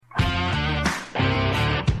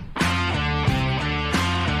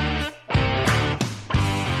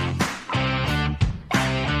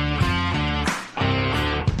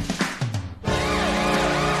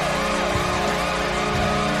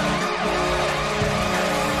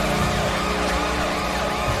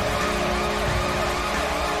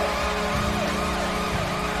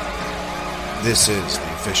This is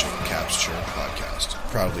the official Caps Chirp podcast,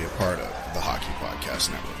 proudly a part of the Hockey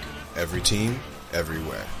Podcast Network. Every team,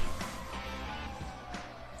 everywhere.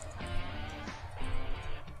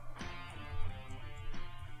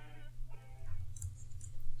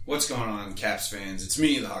 What's going on, Caps fans? It's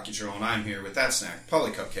me, the Hockey Troll, and I'm here with that snack,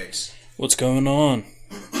 Polly Cupcakes. What's going on?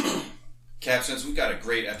 Caps fans, we've got a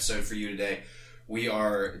great episode for you today. We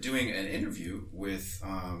are doing an interview with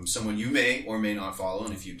someone you may or may not follow,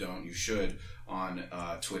 and if you don't, you should, on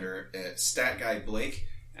Twitter at StatGuyBlake,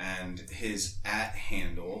 and his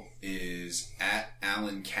 @handle is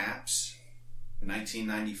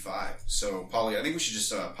 @AlanCaps1995. So, Polly, I think we should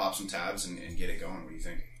just pop some tabs and get it going. What do you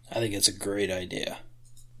think? I think it's a great idea.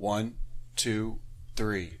 1, 2,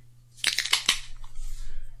 3.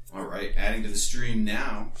 All right, adding to the stream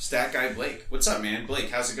now, Stat Guy Blake. What's up, man? Blake,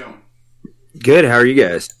 how's it going? Good. How are you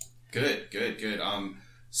guys? Good.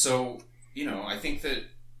 So, I think that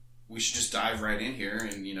we should just dive right in here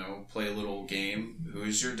and, play a little game. Who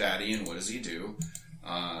is your daddy and what does he do?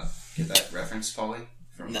 Get that reference, Polly?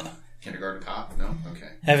 From Kindergarten Cop? No? Okay.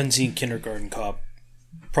 Haven't seen Kindergarten Cop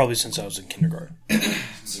probably since I was in kindergarten.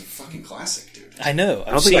 It's a fucking classic, dude. I know.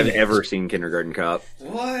 I don't think I've ever seen Kindergarten Cop.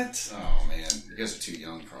 What? Oh, man. You guys are too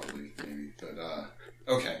young, probably, maybe. But,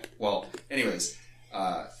 okay. Well, anyways,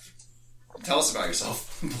 tell us about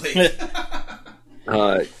yourself, Blake.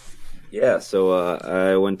 So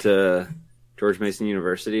I went to George Mason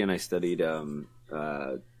University and I studied,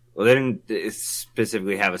 they didn't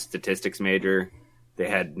specifically have a statistics major. They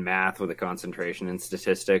had math with a concentration in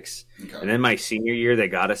statistics. Okay. And then my senior year, they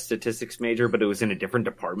got a statistics major, but it was in a different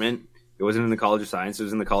department. It wasn't in the College of Science. It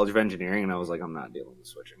was in the College of Engineering. And I was like, I'm not dealing with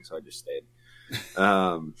switching. So I just stayed.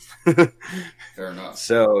 Fair enough.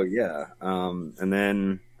 So, yeah. And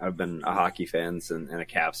then I've been a hockey fan and a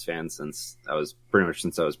Caps fan since I was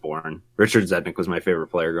born. Richard Zednik was my favorite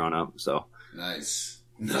player growing up. So Nice.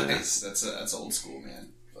 That's old school,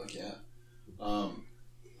 man. Fuck yeah.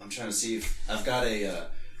 I'm trying to see if I've got a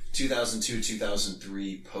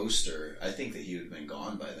 2002-2003 poster. I think that he would have been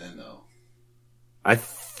gone by then, though. I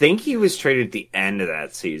think he was traded at the end of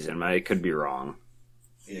that season. I could be wrong.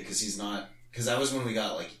 Yeah, because he's not. Because that was when we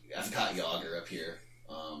got I've got Yager up here,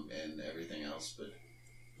 and everything else. But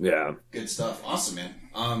yeah, good stuff. Awesome, man.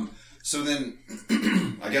 So then,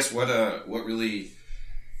 I guess what really,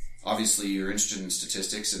 obviously you're interested in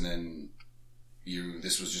statistics, and then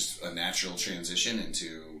this was just a natural transition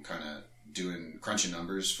into kind of crunching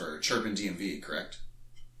numbers for Chirp and DMV, correct?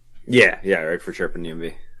 Yeah, right for Chirp and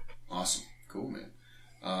DMV. Awesome, cool, man.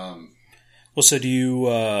 Well, so do you?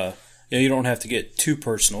 You don't have to get too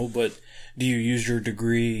personal, but do you use your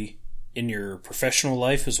degree in your professional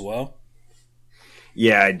life as well?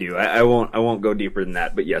 Yeah, I do. I won't go deeper than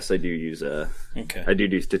that, but yes, I do use Okay. I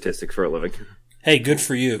do statistics for a living. Hey, good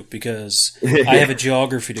for you, because I have a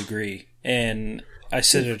geography degree, and I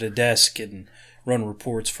sit at a desk and run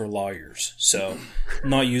reports for lawyers, so I'm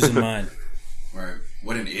not using mine. Right.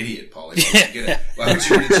 What an idiot, Paulie. Why would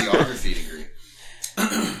you get a geography degree?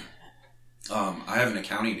 I have an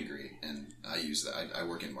accounting degree, and I use that. I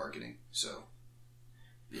work in marketing, so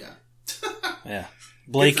yeah. Yeah.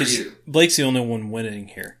 Blake's the only one winning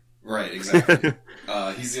here. Right, exactly.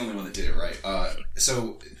 He's the only one that did it right.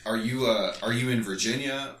 So, are you in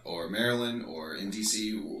Virginia or Maryland or in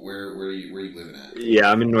DC? Where are you living at?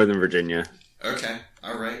 Yeah, I'm in Northern Virginia. Okay,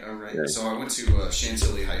 all right. Okay. So I went to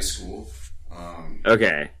Chantilly High School.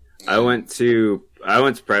 Okay, I went to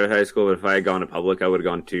private high school, but if I had gone to public, I would have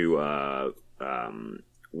gone to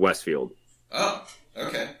Westfield. Oh,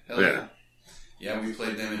 okay, hell yeah. Yeah, we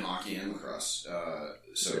played them in hockey and lacrosse.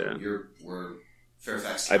 We're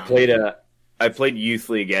Fairfax County. I played youth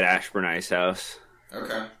league at Ashburn Ice House.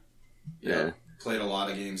 Okay. Yeah. Played a lot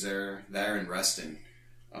of games there in Reston.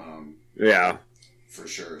 Yeah. For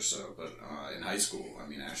sure. So, but in high school,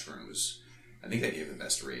 Ashburn I think they gave the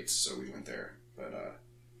best rates, so we went there. But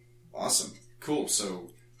awesome, cool. So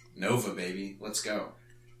Nova, baby, let's go.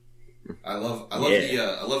 I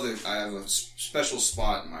have a special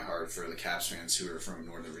spot in my heart for the Caps fans who are from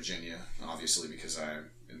Northern Virginia, obviously because I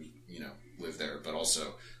live there, but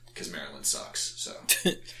also because Maryland sucks. So,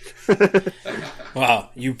 wow,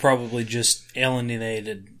 you probably just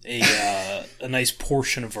alienated a nice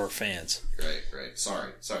portion of our fans. Right.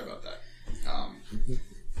 Sorry about that.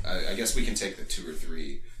 I guess we can take the 2 or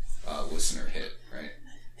 3 listener hit, right?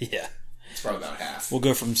 Yeah. It's probably about half. We'll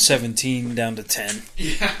go from 17 down to 10.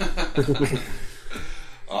 Yeah.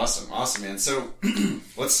 Awesome, man. So,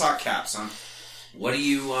 let's talk Caps, huh? What do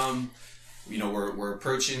you, we're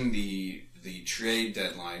approaching the trade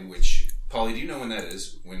deadline, which, Paulie, do you know when that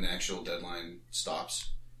is? When the actual deadline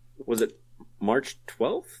stops? Was it March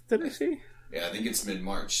 12th, did I see? Yeah, I think it's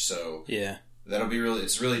mid-March, so Yeah. that'll be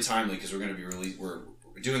it's really timely because we're going to be we're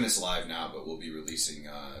doing this live now, but we'll be releasing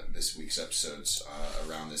this week's episodes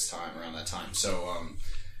around that time. So,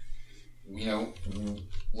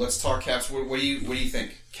 let's talk Caps. What do you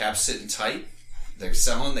think? Caps sitting tight? They're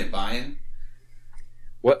selling, they buying?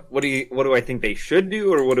 What do I think they should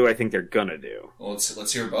do, or what do I think they're gonna do? Well,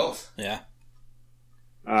 let's hear both. Yeah.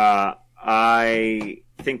 I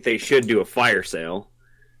think they should do a fire sale.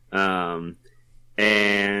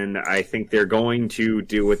 And I think they're going to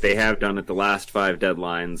do what they have done at the last 5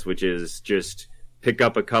 deadlines, which is just pick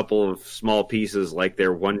up a couple of small pieces like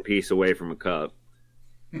they're one piece away from a cup.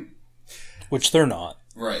 Which they're not.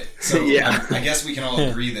 Right. So Yeah. I guess we can all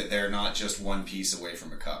agree that they're not just one piece away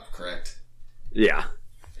from a cup, correct? Yeah.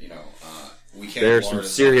 We can't. There are some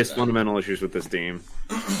serious fundamental issues with this team.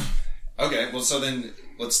 Okay, well, so then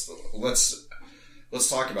let's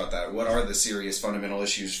talk about that. What are the serious fundamental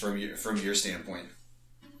issues from your standpoint?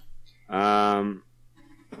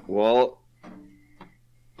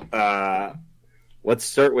 Let's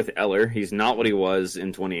start with Eller. He's not what he was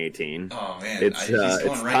in 2018. Oh man, it's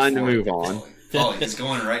time to move on. Oh, he's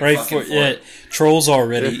going right for yeah, it. Trolls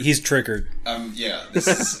already. He's triggered. Yeah, this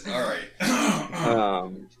is all right.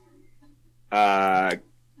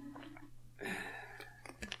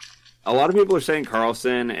 A lot of people are saying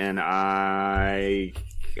Carlson, and I'm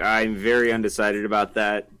very undecided about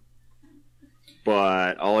that.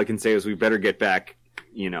 But all I can say is we better get back,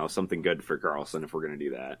 something good for Carlson if we're going to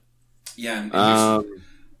do that. Yeah,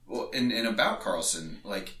 and about Carlson,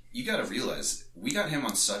 like, you got to realize we got him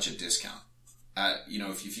on such a discount.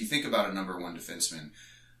 If you think about a number one defenseman,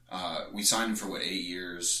 we signed him for 8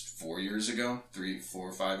 years, 4 years ago, 3, 4,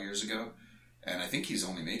 or 5 years ago, and I think he's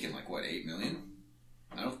only making $8 million.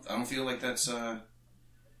 I don't feel like that's that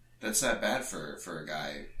bad for a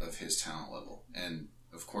guy of his talent level. And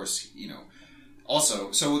of course,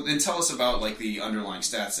 also, so then tell us about the underlying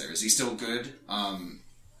stats there. Is he still good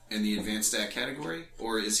in the advanced stat category,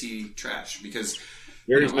 or is he trash? Because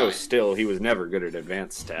there is no still. He was never good at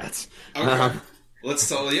advanced stats. Okay. Tell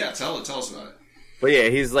us about it. But yeah,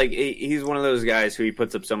 he's one of those guys who he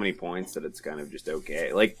puts up so many points that it's kind of just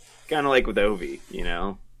okay. Kind of like with Ovi,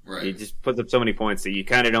 Right. He just puts up so many points that you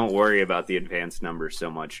kind of don't worry about the advanced numbers so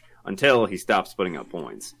much until he stops putting up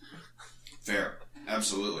points. Fair.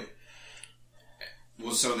 Absolutely.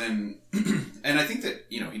 Well, so then, and I think that,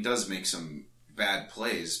 he does make some bad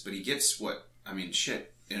plays, but he gets in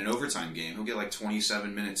an overtime game, he'll get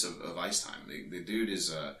 27 minutes of ice time. The dude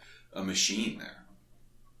is a machine there.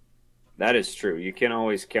 That is true. You can't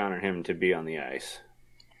always count on him to be on the ice.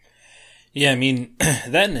 Yeah,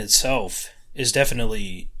 that in itself is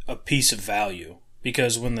definitely a piece of value,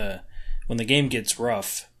 because when the game gets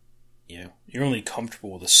rough, you're only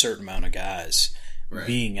comfortable with a certain amount of guys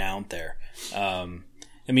being out there.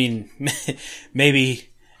 Maybe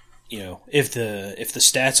if the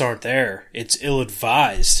stats aren't there, it's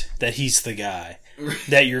ill-advised that he's the guy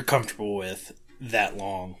that you're comfortable with that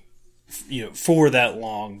long, for that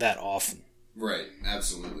long, that often. Right,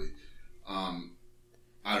 absolutely. I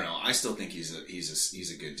don't know. I still think he's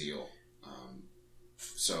a good deal.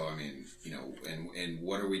 So and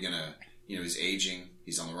what are we gonna? He's aging.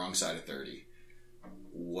 He's on the wrong side of 30.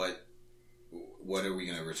 What are we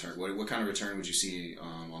gonna return? What kind of return would you see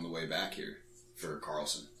on the way back here for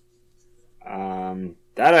Carlson?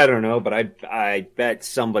 That I don't know, but I bet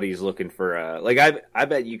somebody's looking for I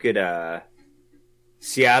bet you could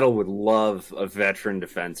Seattle would love a veteran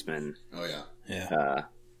defenseman. Oh yeah. Yeah.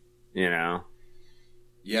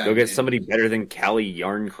 Yeah. Go get somebody better than Callie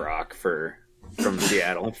Yarncroc from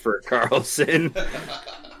Seattle for Carlson.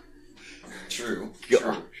 True.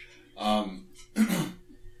 And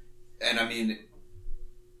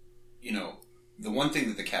the one thing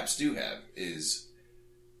that the Caps do have is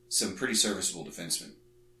some pretty serviceable defensemen.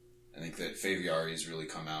 I think that Faviari's really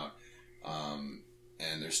come out,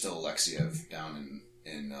 and there's still Alexiev down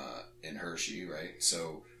in Hershey, right?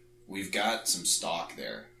 So we've got some stock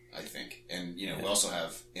there, I think, and we also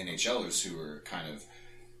have NHLers who are kind of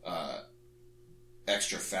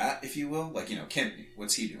extra fat, if you will, Kempney.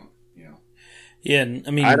 What's he doing? Yeah,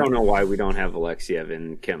 I don't know why we don't have Alexiev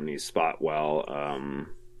in Kempney's spot.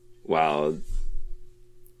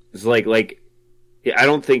 It's I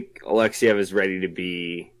don't think Alexiev is ready to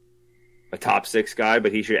be a top 6 guy,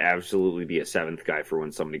 but he should absolutely be a 7th guy for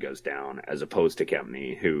when somebody goes down, as opposed to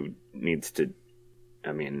Kempney, who needs to.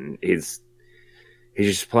 He's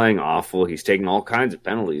just playing awful. He's taking all kinds of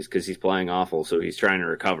penalties because he's playing awful. So he's trying to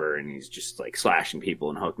recover, and he's just slashing people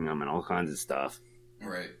and hooking them and all kinds of stuff.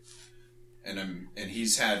 Right. And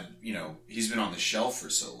he's had, he's been on the shelf for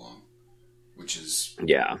so long, which is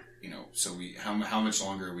so how much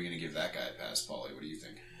longer are we going to give that guy a pass, Paulie? What do you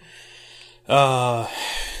think?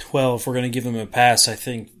 Well, if we're going to give him a pass, I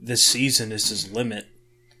think this season is his limit.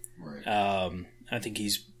 Right. I think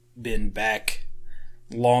he's been back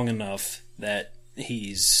long enough that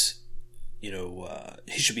he's, he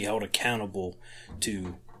should be held accountable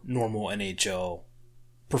to normal NHL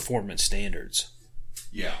performance standards.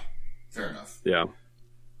 Yeah, fair enough. Yeah.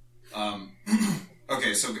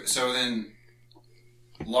 Okay, so then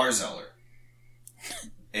Lars Eller,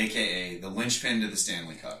 a.k.a. the linchpin to the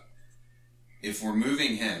Stanley Cup. If we're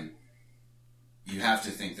moving him, you have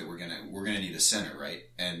to think that we're gonna need a center, right?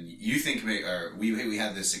 And you think we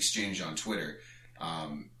had this exchange on Twitter.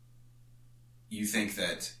 You think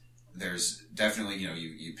that there's definitely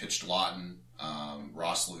you pitched Lawton,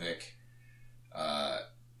 Roslovic,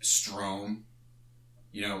 Strome.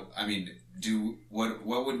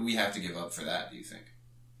 What would we have to give up for that? Do you think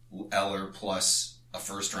Eller plus a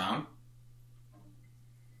first round?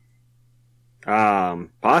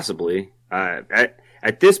 Possibly.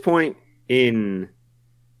 At this point in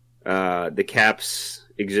the Caps'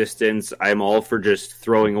 existence, I'm all for just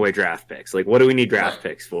throwing away draft picks. Like, what do we need draft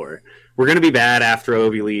picks for? We're going to be bad after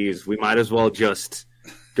Ovi leaves. We might as well just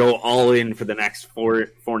go all in for the next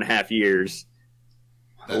 4.5 years.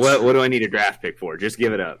 What do I need a draft pick for? Just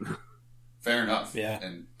give it up. Fair enough. Yeah.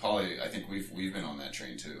 And Paulie, I think we've been on that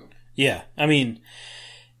train too. Yeah, I mean,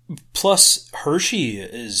 plus Hershey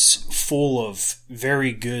is full of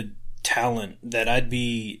very good talent that I'd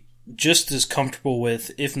be just as comfortable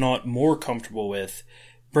with, if not more comfortable with,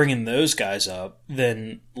 bringing those guys up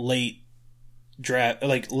than late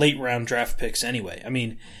round draft picks anyway. I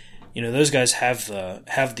mean, those guys have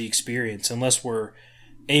the experience. Unless we're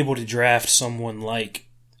able to draft someone like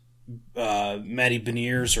Matty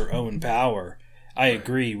Beniers or Owen Power, I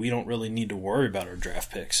agree. We don't really need to worry about our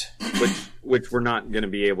draft picks, which we're not going to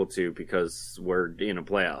be able to because we're in a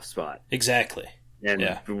playoff spot. Exactly.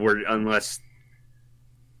 And we're unless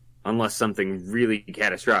something really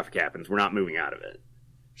catastrophic happens, we're not moving out of it.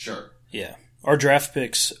 Sure. Yeah. Our draft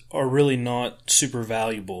picks are really not super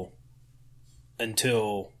valuable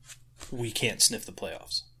until we can't sniff the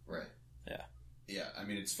playoffs. Right. Yeah. Yeah, I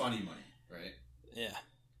mean, it's funny money, right? Yeah.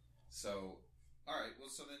 So, all right, well,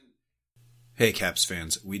 so then... Hey, Caps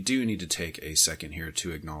fans, we do need to take a second here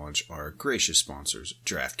to acknowledge our gracious sponsors,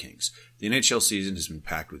 DraftKings. The NHL season has been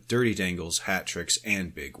packed with dirty dangles, hat tricks,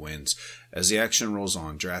 and big wins. As the action rolls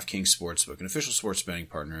on, DraftKings Sportsbook, an official sports betting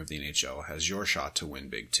partner of the NHL, has your shot to win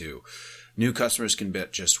big too. New customers can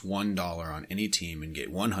bet just $1 on any team and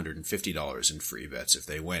get $150 in free bets if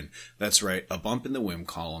they win. That's right, a bump in the win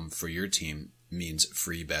column for your team means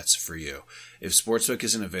free bets for you. If Sportsbook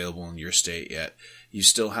isn't available in your state yet, you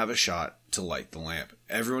still have a shot to light the lamp.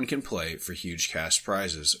 Everyone can play for huge cash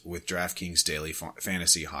prizes with DraftKings daily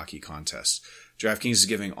fantasy hockey contests. DraftKings is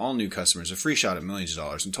giving all new customers a free shot at millions of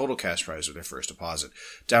dollars in total cash prize with their first deposit.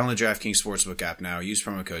 Download the DraftKings Sportsbook app now. Use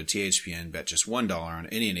promo code THPN. Bet just $1 on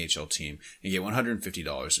any NHL team and get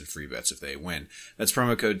 $150 in free bets if they win. That's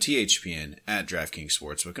promo code THPN at DraftKings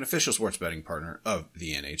Sportsbook, an official sports betting partner of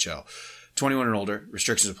the NHL. 21 and older.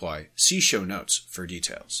 Restrictions apply. See show notes for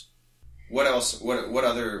details. What else? What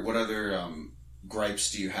other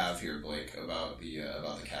gripes do you have here, Blake, about the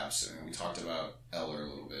Caps? I mean, we talked about Eller a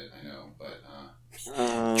little bit, I know,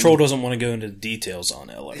 but Troll doesn't want to go into details on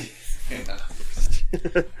Eller. Yeah.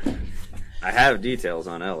 I have details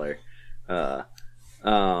on Eller.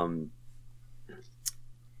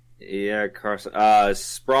 Yeah, Carson.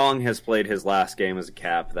 Sprong has played his last game as a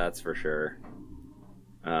Cap. That's for sure.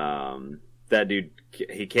 That dude,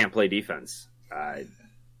 he can't play defense.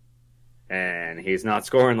 And he's not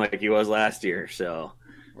scoring like he was last year, so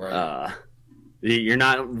Right. You're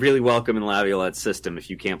not really welcome in Laviolette's system if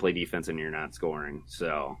you can't play defense and you're not scoring.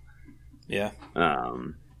 So, yeah,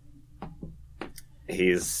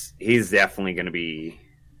 he's definitely going to be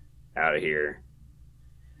out of here.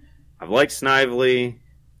 I've liked Snively.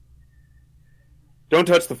 Don't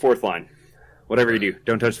touch the fourth line. Whatever you do,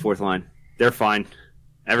 don't touch the fourth line. They're fine.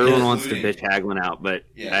 Everyone wants to bitch Hagelin out, but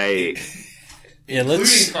let's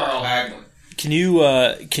including Carl Hagelin.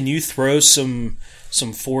 Can you throw some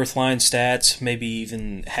fourth line stats, maybe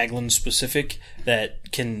even Hagelin specific,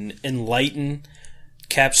 that can enlighten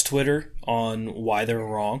Caps Twitter on why they're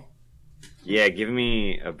wrong? Yeah, give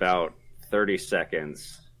me about 30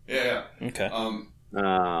 seconds. Yeah. Okay.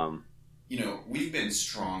 We've been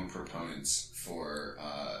strong proponents for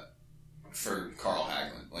Carl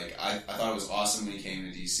Hagelin. Like I thought it was awesome when he came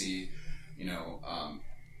to DC.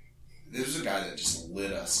 This was a guy that just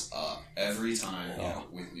lit us up every time.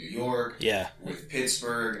 With New York. Yeah. With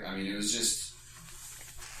Pittsburgh. I mean, it was just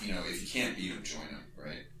if you can't beat him, join him,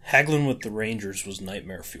 right? Haggling with the Rangers was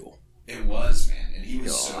nightmare fuel. It was, man, and he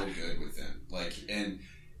was so good with them. And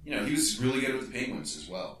he was really good with the Penguins as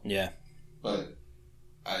well. Yeah, but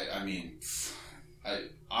I mean,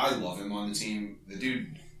 I love him on the team. The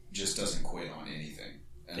dude just doesn't quit on anything.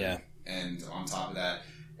 And on top of that,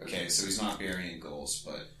 okay, so he's not burying goals,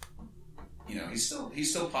 but he's still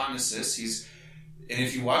potting assists. And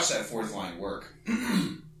if you watch that fourth line work,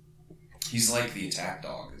 he's like the attack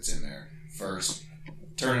dog that's in there first.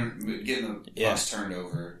 Getting the pucks turned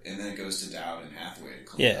over, and then it goes to Dowd and Hathaway to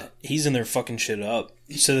clean up. He's in there fucking shit up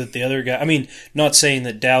so that the other guy... I mean, not saying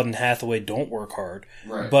that Dowd and Hathaway don't work hard,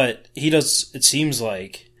 right, but he does... It seems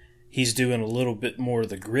like he's doing a little bit more of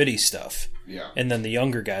the gritty stuff. Yeah. And then the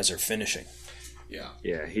younger guys are finishing. Yeah.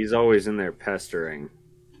 Yeah, he's always in there pestering.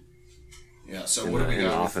 Yeah, so what do we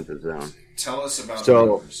got? Offensive zone. Tell us about the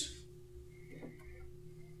numbers.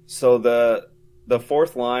 So the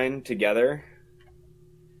fourth line together...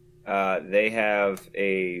 they have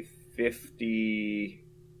a 52%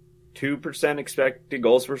 expected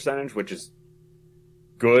goals percentage, which is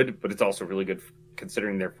good, but it's also really good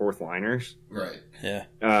considering they're fourth liners. Right. Yeah.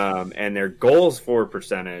 And their goals for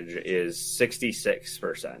percentage is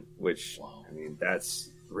 66%, which, I mean, that's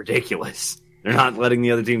ridiculous. They're not letting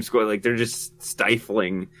the other team score. Like, they're just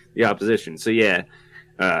stifling the opposition. So, yeah,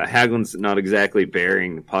 Hagelin's not exactly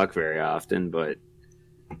burying the puck very often, but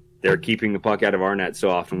they're keeping the puck out of our net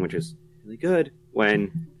so often, which is really good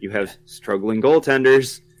when you have struggling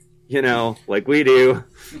goaltenders, like we do.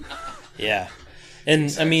 Yeah.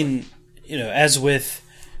 And, I mean, as with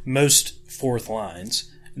most fourth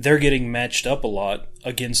lines, they're getting matched up a lot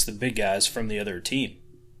against the big guys from the other team,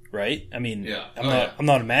 right? I mean, I'm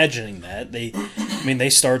not imagining that. They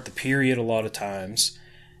start the period a lot of times.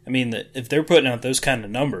 I mean, if they're putting out those kind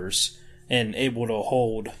of numbers and able to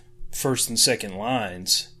hold first and second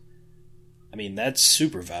lines, I mean, that's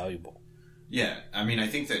super valuable. Yeah, I mean, I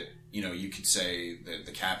think that, you could say that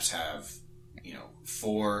the Caps have,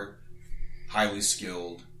 4 highly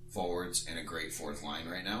skilled forwards and a great fourth line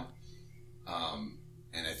right now.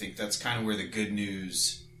 And I think that's kind of where the good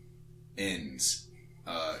news ends.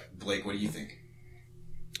 Blake, what do you think?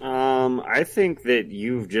 I think that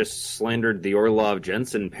you've just slandered the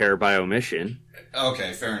Orlov-Jensen pair by omission.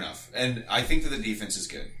 Okay, fair enough. And I think that the defense is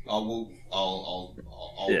good. I'll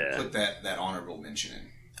put that honorable mention in.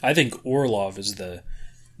 I think Orlov is the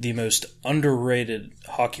most underrated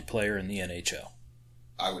hockey player in the NHL.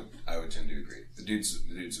 I would tend to agree. The dude's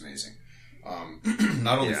amazing.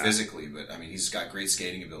 Not only physically, but I mean, he's got great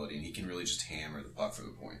skating ability, and he can really just hammer the puck for the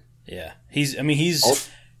point. Yeah, he's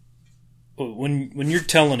when you're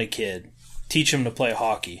telling a kid, teach him to play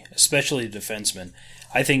hockey, especially a defenseman,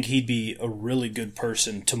 I think he'd be a really good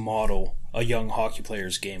person to model a young hockey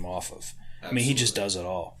player's game off of. Absolutely. I mean, he just does it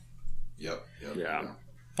all. Yep. Yeah.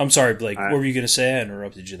 I'm sorry, Blake. What were you going to say? I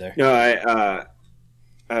interrupted you there. No,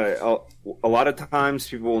 a lot of times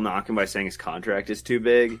people will knock him by saying his contract is too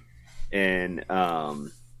big, and I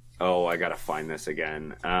gotta find this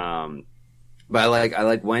again. But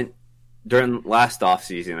I went during last off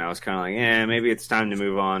season. I was kind of like, maybe it's time to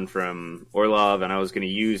move on from Orlov, and I was going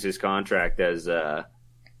to use his contract as a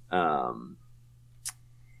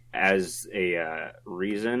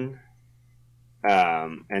reason.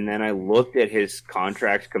 And then I looked at his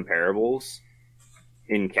contract comparables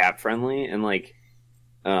in Cap Friendly, and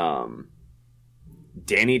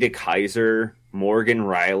Danny DeKeyser, Morgan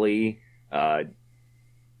Riley,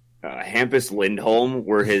 Hampus Lindholm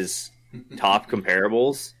were his top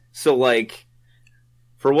comparables. So,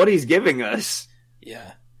 for what he's giving us,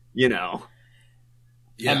 Yeah,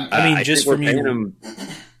 I mean, just from him,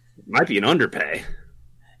 might be an underpay.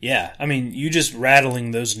 Yeah, I mean, you just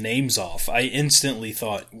rattling those names off, I instantly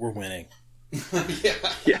thought we're winning.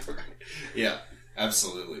 Yeah,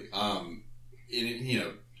 absolutely.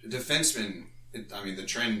 Defensemen. I mean, the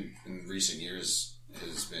trend in recent years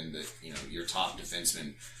has been that your top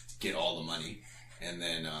defensemen get all the money, and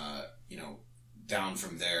then down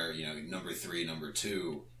from there, number 3, number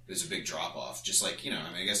 2, there's a big drop off. Just like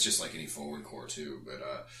I guess just like any forward core too. But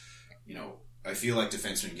I feel like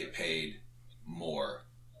defensemen get paid more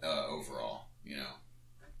overall.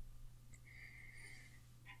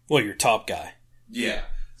 Well, your top guy. Yeah.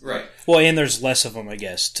 Right. Well, and there's less of them, I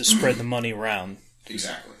guess, to spread the money around.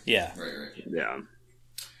 Exactly. Yeah. Right. Yeah.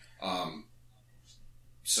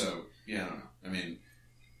 So, I don't know. I mean,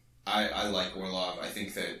 I like Orlov. I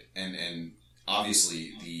think that, and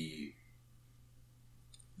obviously the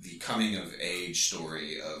coming of age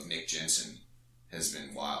story of Nick Jensen has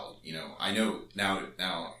been wild. I know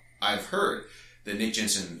now I've heard that Nick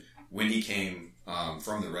Jensen, when he came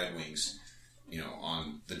from the Red Wings,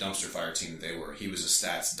 on the dumpster fire team he was a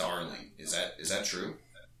stats darling. Is that true?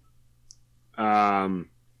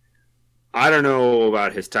 I don't know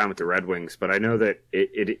about his time with the Red Wings, but I know that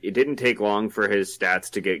it didn't take long for his stats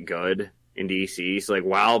to get good in DC. So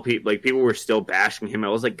while people were still bashing him, I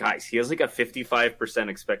was like, guys, he has a 55%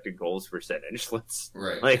 expected goals percentage. Let's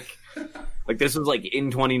right. This was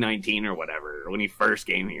in 2019 or whatever when he first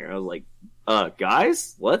came here. I was like,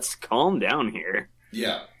 guys, let's calm down here.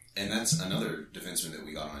 Yeah, and that's another defenseman that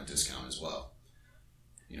we got on a discount as well.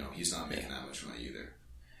 He's not making that much money either.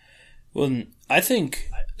 Well, I think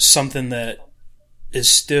something that is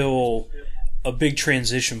still a big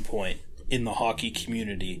transition point in the hockey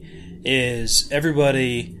community is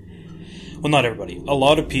everybody, well, not everybody, a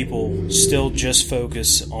lot of people still just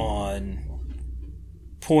focus on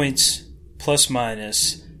points, plus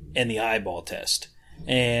minus, and the eyeball test.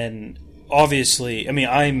 And obviously,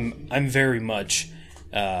 I'm very much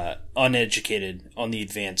uneducated on the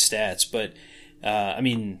advanced stats, but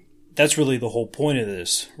that's really the whole point of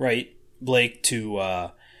this, right, Blake?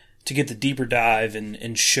 To get the deeper dive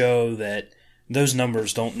and show that those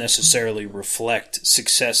numbers don't necessarily reflect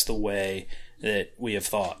success the way that we have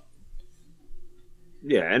thought.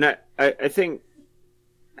 Yeah, and I think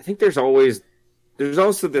there's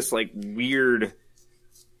also this weird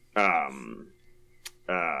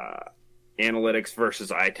analytics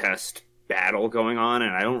versus eye test battle going on,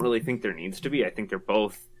 and I don't really think there needs to be. I think they're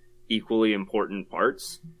both equally important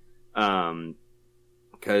parts.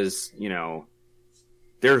 Because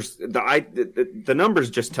there's the numbers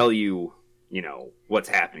just tell you what's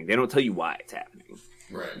happening. They don't tell you why it's happening.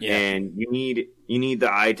 Right. Yeah. And you need the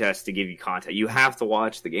eye test to give you context. You have to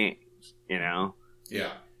watch the games. Yeah.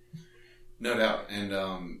 No doubt. And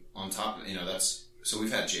on top of so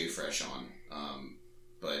we've had Jay Fresh on,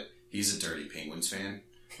 but he's a dirty Penguins fan.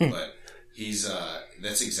 But he's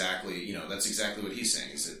that's exactly what he's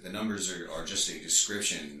saying, is that the numbers are just a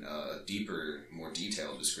description, a deeper, more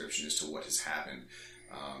detailed description as to what has happened.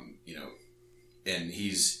 And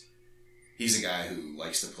he's a guy who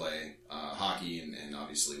likes to play hockey and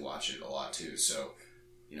obviously watch it a lot too. So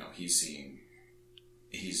he's seeing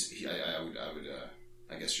I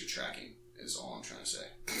guess you're tracking is all I'm trying to say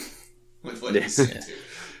with what he's saying too,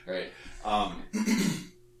 right?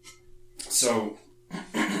 So.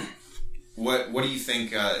 What do you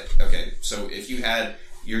think? Okay, so if you had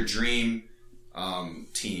your dream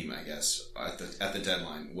team, I guess at the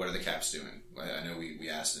deadline, what are the Caps doing? I know we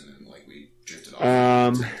asked him and we drifted off.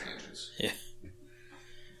 Tangents. Yeah,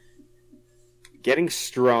 getting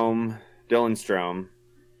Dylan Strome,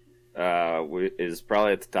 is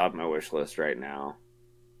probably at the top of my wish list right now.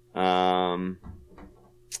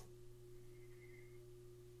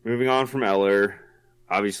 Moving on from Eller.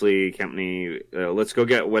 Obviously, Kempney, let's go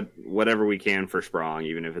get whatever we can for Sprong,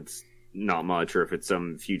 even if it's not much or if it's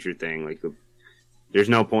some future thing. There's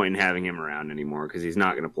no point in having him around anymore because he's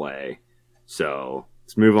not going to play. So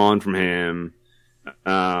let's move on from him.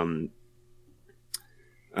 I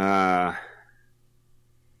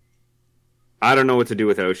don't know what to do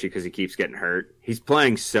with Oshie because he keeps getting hurt. He's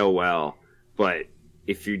playing so well, but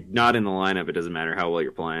if you're not in the lineup, it doesn't matter how well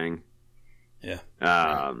you're playing. Yeah.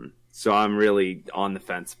 So I'm really on the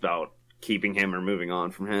fence about keeping him or moving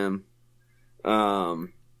on from him.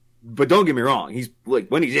 But don't get me wrong. He's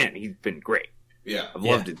when he's in, he's been great. Yeah. I've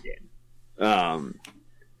loved his game.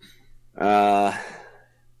 Let's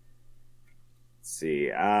see.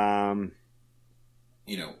 Real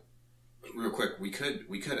quick, we could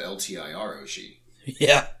LTIR Oshie.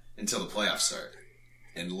 Yeah. Until the playoffs start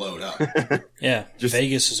and load up. Yeah.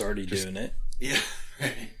 Vegas is already doing it. Yeah.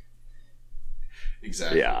 Right.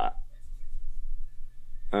 Exactly. Yeah.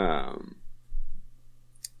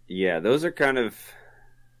 Yeah, those are kind of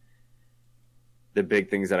the big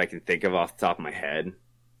things that I can think of off the top of my head.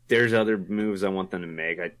 There's other moves I want them to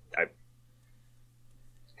make.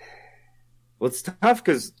 Well, it's tough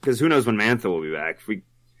because who knows when Mantha will be back.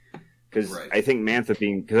 Because I think Mantha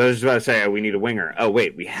because I was just about to say, we need a winger. Oh,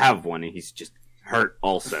 wait, we have one, and he's just hurt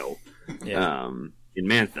also. Yeah. In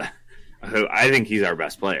Mantha. Who I think he's our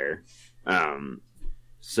best player.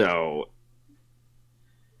 So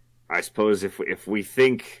I suppose if we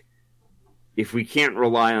can't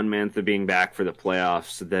rely on Mantha being back for the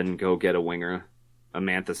playoffs, then go get a winger, a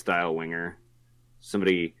Mantha style winger,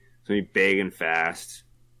 somebody big and fast,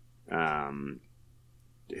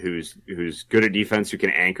 who's good at defense, who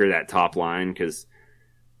can anchor that top line, because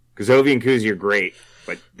Ovi and Kuzi are great,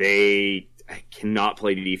 but they cannot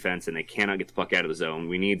play defense and they cannot get the puck out of the zone.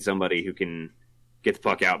 We need somebody who can get the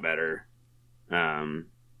puck out better.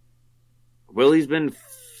 Willie's been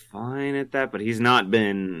fine at that, but he's not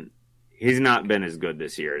been he's not been as good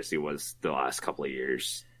this year as he was the last couple of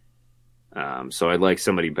years. So I'd like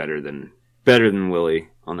somebody better than Willie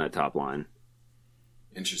on that top line.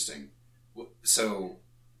 Interesting. So,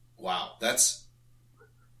 wow, that's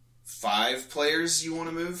 5 players you want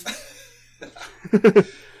to move?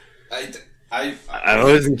 I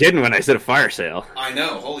wasn't kidding when I said a fire sale. I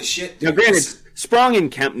know. Holy shit. Dude. Now, granted, Sprong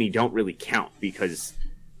and Kempney don't really count because,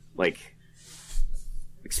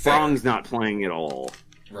 Sprong's not playing at all.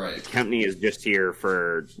 Right. Kempney is just here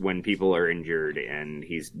for when people are injured, and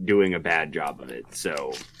he's doing a bad job of it.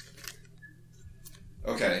 So,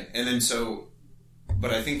 okay, and then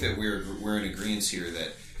but I think that we're in agreement here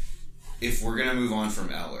that if we're gonna move on from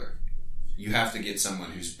Eller, you have to get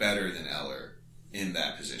someone who's better than Eller in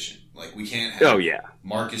that position. Like, we can't have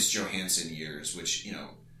Marcus Johansson years, which,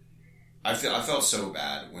 I felt so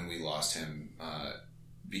bad when we lost him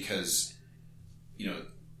because,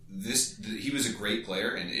 he was a great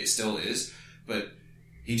player, and it still is, but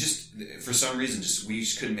he just, for some reason, we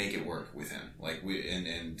just couldn't make it work with him. Like,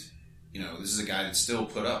 this is a guy that still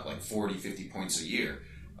put up like 40, 50 points a year,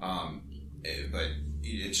 but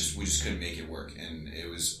we just couldn't make it work, and it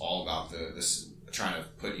was all about this trying to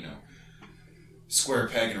put square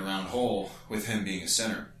peg in a round hole with him being a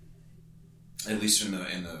center, at least in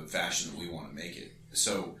the fashion that we want to make it.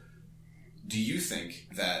 So, do you think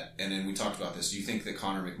that, and then we talked about this, do you think that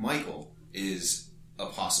Connor McMichael is a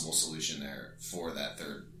possible solution there for that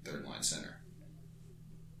third line center?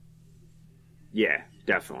 Yeah,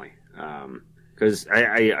 definitely. Because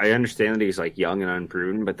I understand that he's like young and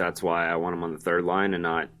unproven, but that's why I want him on the third line and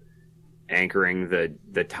not anchoring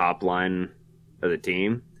the top line of the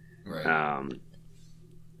team. Right.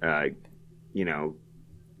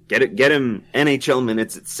 Get him NHL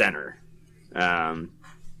minutes at center.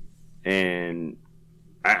 And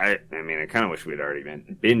I kind of wish we'd already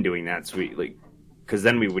been doing that, because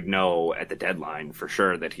then we would know at the deadline for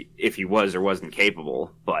sure that if he was or wasn't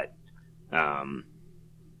capable. But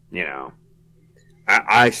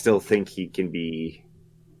I still think he can be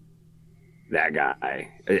that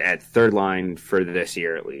guy at third line for this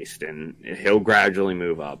year at least, and he'll gradually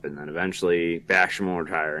move up, and then eventually Basham will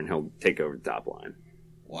retire, and he'll take over the top line.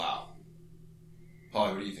 Wow.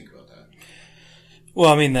 Paulie, what do you think about that?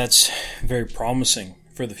 Well, that's very promising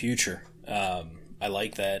for the future. I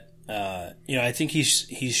like that. I think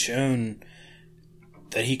he's shown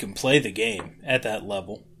that he can play the game at that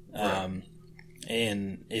level. Right.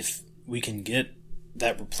 And if we can get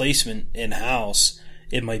that replacement in-house,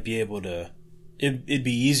 it might be able to... It'd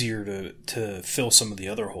be easier to fill some of the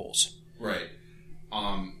other holes. Right.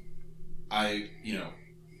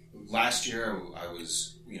 Last year I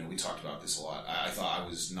was... we talked about this a lot. I thought I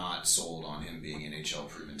was not sold on him being NHL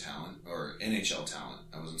proven talent or NHL talent.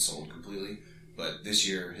 I wasn't sold completely, but this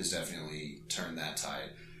year has definitely turned that tide.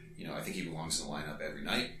 I think he belongs in the lineup every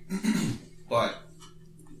night. But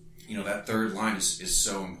that third line is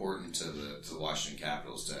so important to the Washington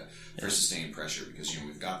Capitals for sustained pressure, because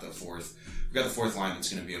we've got the fourth line that's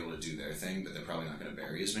going to be able to do their thing, but they're probably not going to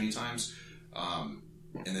bury as many times.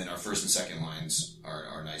 And then our first and second lines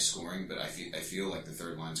are nice scoring, but I feel like the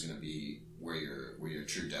third line is going to be where your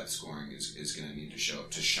true depth scoring is going to need to show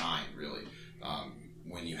up to shine, really.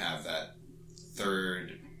 When you have that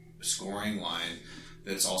third scoring line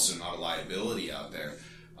that's also not a liability out there,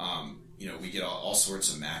 we get all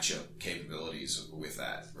sorts of matchup capabilities with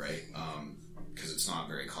that, right? Because it's not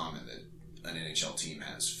very common that an NHL team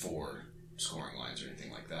has 4 scoring lines or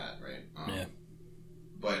anything like that, right? Yeah.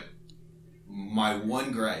 But my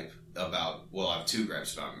one gripe I have 2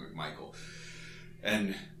 gripes about Michael,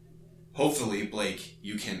 and hopefully, Blake,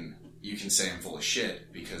 you can say I'm full of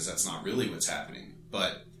shit, because that's not really what's happening.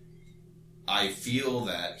 But I feel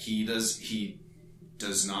that he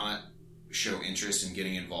does not show interest in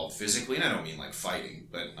getting involved physically, and I don't mean like fighting,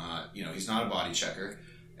 but he's not a body checker,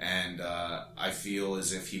 and I feel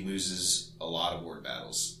as if he loses a lot of word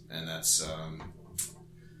battles, and that's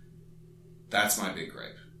my big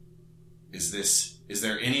gripe. Is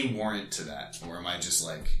there any warrant to that, or am I just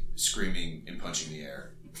like screaming and punching the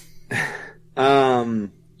air?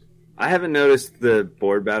 I haven't noticed the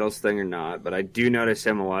board battles thing or not, but I do notice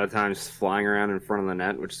him a lot of times flying around in front of the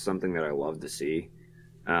net, which is something that I love to see.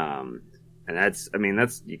 And that's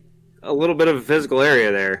a little bit of a physical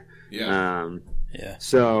area there. Yeah. Yeah.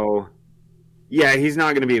 So, yeah, he's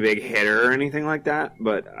not going to be a big hitter or anything like that,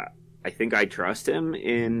 but I think I trust him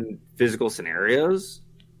in physical scenarios.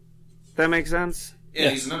 If that makes sense? Yeah,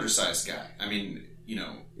 he's an undersized guy.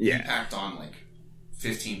 He packed on like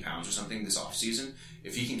 15 pounds or something this offseason.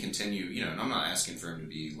 If he can continue, and I'm not asking for him to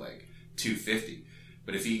be like 250,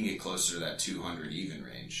 but if he can get closer to that 200 even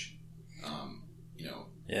range,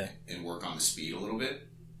 and work to speed a little bit,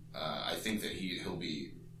 I think that he'll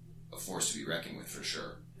be a force to be reckoned with for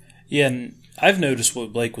sure. Yeah, and I've noticed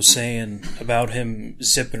what Blake was saying about him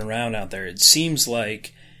zipping around out there. It seems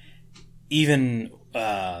like even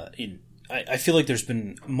I feel like there's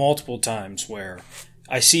been multiple times where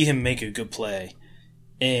I see him make a good play,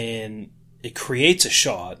 and it creates a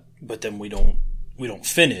shot, but then we don't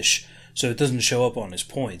finish, so it doesn't show up on his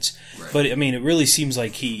points. Right. But I mean, it really seems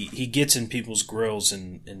like he gets in people's grills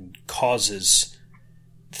and causes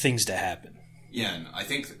things to happen. Yeah, and I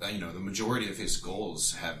think the majority of his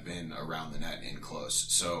goals have been around the net and close.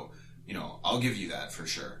 So I'll give you that for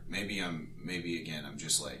sure. Maybe I'm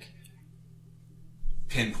just like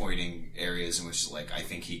pinpointing areas in which like I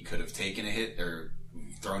think he could have taken a hit or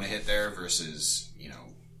thrown a hit there versus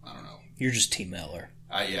I don't know. You're just Team Eller.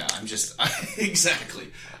 Yeah, exactly.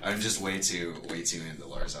 I'm just way too into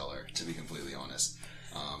Lars Eller, to be completely honest.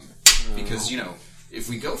 Because if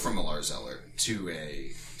we go from a Lars Eller to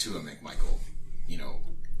a McMichael,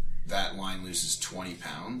 that line loses 20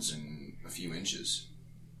 pounds and a few inches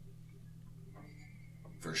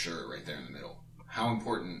for sure, right there in the middle. How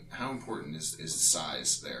important is the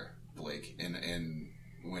size there, Blake? And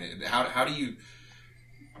when how do you?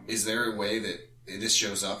 Is there a way that this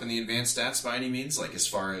shows up in the advanced stats by any means? Like as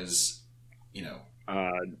far as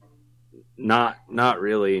not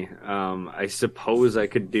really. I suppose I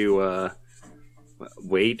could do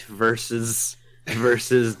weight versus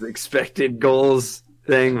expected goals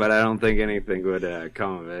thing, but I don't think anything would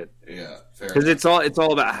come of it. Yeah, fair. Because it's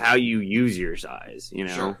all about how you use your size.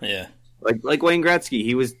 Sure. Yeah. Like Wayne Gretzky,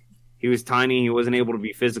 he was tiny. He wasn't able to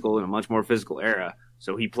be physical in a much more physical era,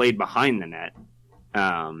 so he played behind the net.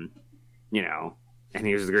 And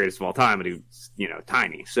he was the greatest of all time, but he was,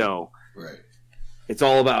 tiny. So right. It's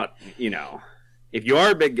all about, if you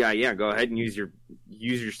are a big guy, yeah, go ahead and use your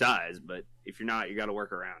size. But if you're not, you got to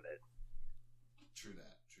work around it. True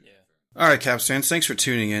that. All right, Caps fans, thanks for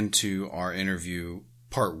tuning in to our interview,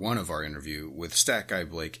 part 1 of our interview with Stat Guy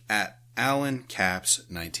Blake at Allen Caps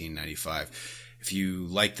 1995. If you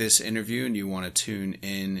like this interview and you want to tune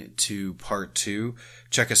in to part 2,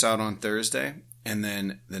 check us out on Thursday. And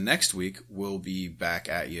then the next week, we'll be back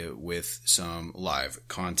at you with some live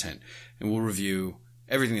content. And we'll review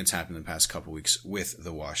everything that's happened in the past couple weeks with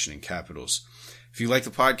the Washington Capitals. If you like the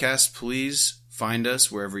podcast, please find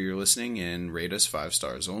us wherever you're listening and rate us 5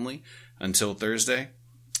 stars only. Until Thursday,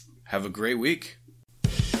 have a great week.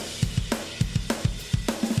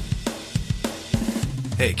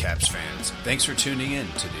 Hey, Caps fans. Thanks for tuning in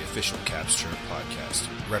to the official Caps Chirp podcast,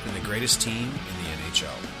 repping the greatest team in the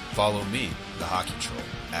NHL. Follow me, the Hockey Troll,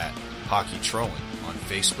 at Hockey Trolling on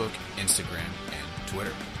Facebook, Instagram, and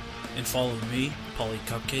Twitter. And follow me, Polly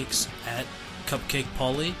Cupcakes, at Cupcake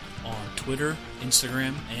Polly on Twitter,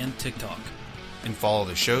 Instagram, and TikTok. And follow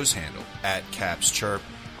the show's handle, at Caps Chirp,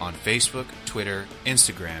 on Facebook, Twitter,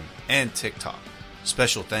 Instagram, and TikTok.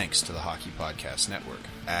 Special thanks to the Hockey Podcast Network,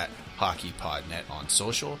 at HockeyPodNet on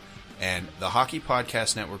social, and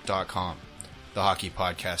thehockeypodcastnetwork.com. The Hockey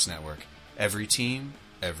Podcast Network. Every team,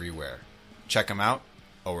 everywhere. Check them out,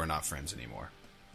 or we're not friends anymore.